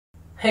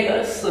Hey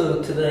guys,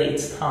 so today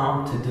it's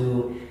time to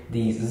do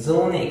the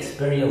Sony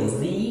Xperia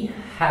Z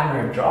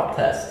hammer drop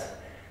test.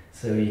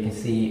 So you can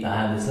see I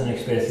have the Sony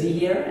Xperia Z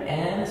here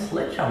and a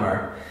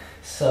sledgehammer.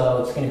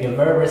 So it's going to be a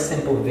very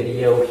simple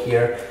video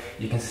here.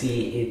 You can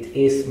see it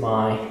is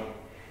my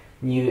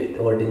new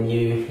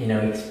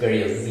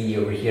Xperia Z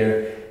over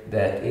here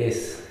that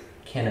is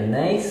kind of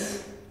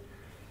nice.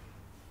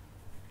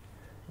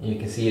 You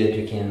can see that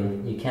you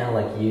can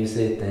like use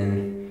it,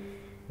 and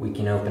we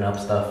can open up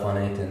stuff on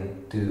it and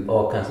do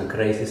all kinds of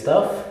crazy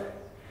stuff.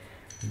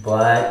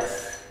 But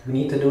we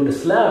need to do the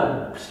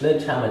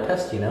sledgehammer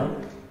test, you know.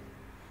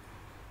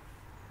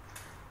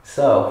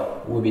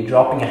 So we'll be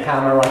dropping a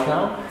hammer right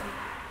now.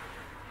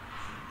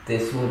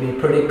 This will be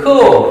pretty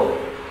cool.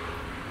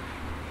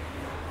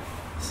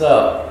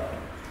 So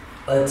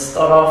let's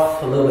start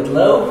off a little bit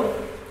low.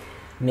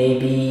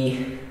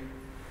 Maybe,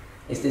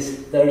 is this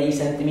 30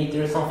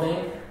 centimeters or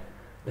something?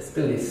 Let's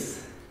do this.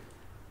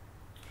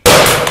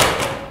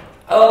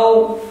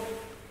 Oh!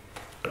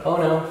 Oh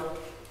no.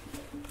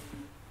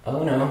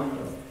 Oh no.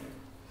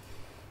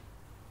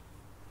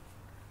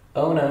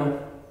 Oh no.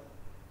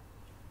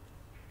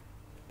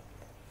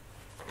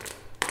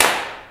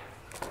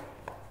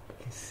 You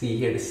can see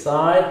here the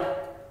side.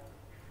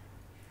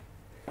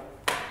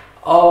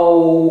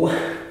 Oh!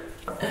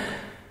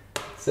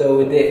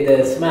 So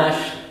the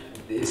smash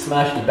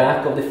the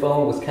back of the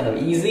phone was kind of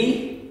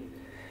easy.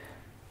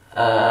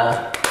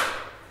 The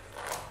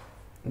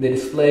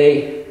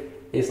display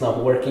is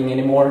not working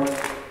anymore.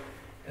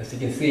 As you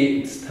can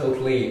see, it's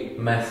totally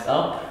messed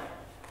up.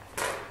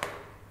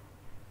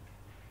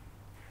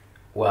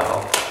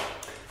 Wow.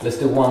 Let's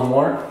do one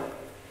more.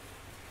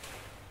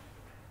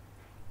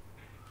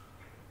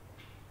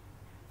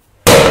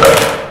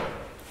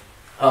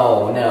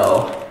 Oh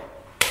no.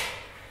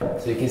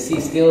 So you can see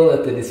still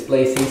that the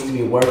display seems to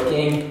be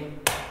working.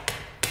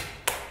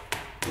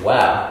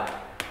 Wow.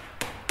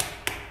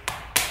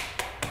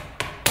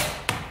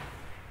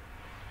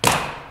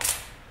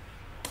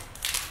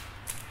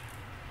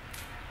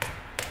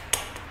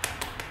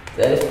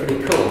 That is pretty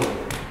cool.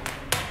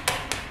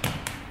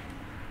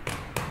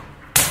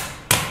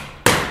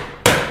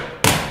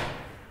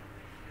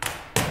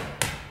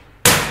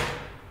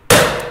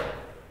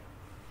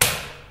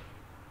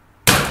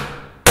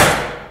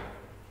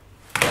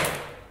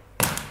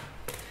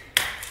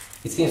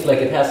 It seems like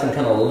it has some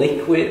kind of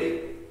liquid.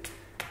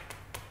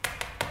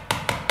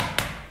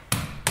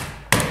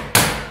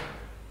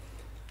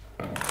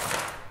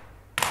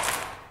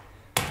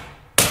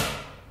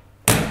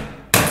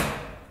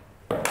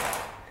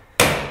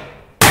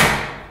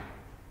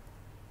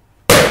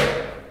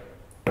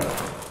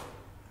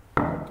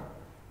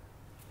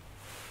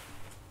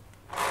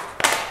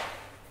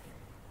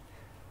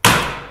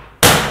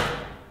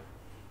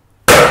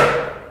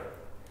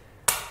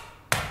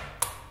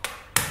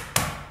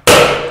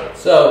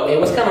 So it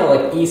was kind of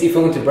like easy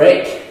phone to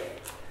break.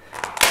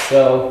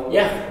 So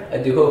yeah, I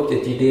do hope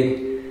that you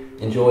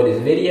did enjoy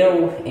this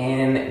video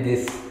and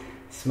this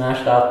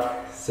smashed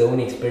up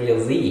Sony Xperia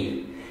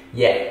Z.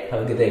 Yeah,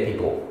 have a good day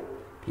people.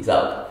 Peace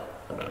out.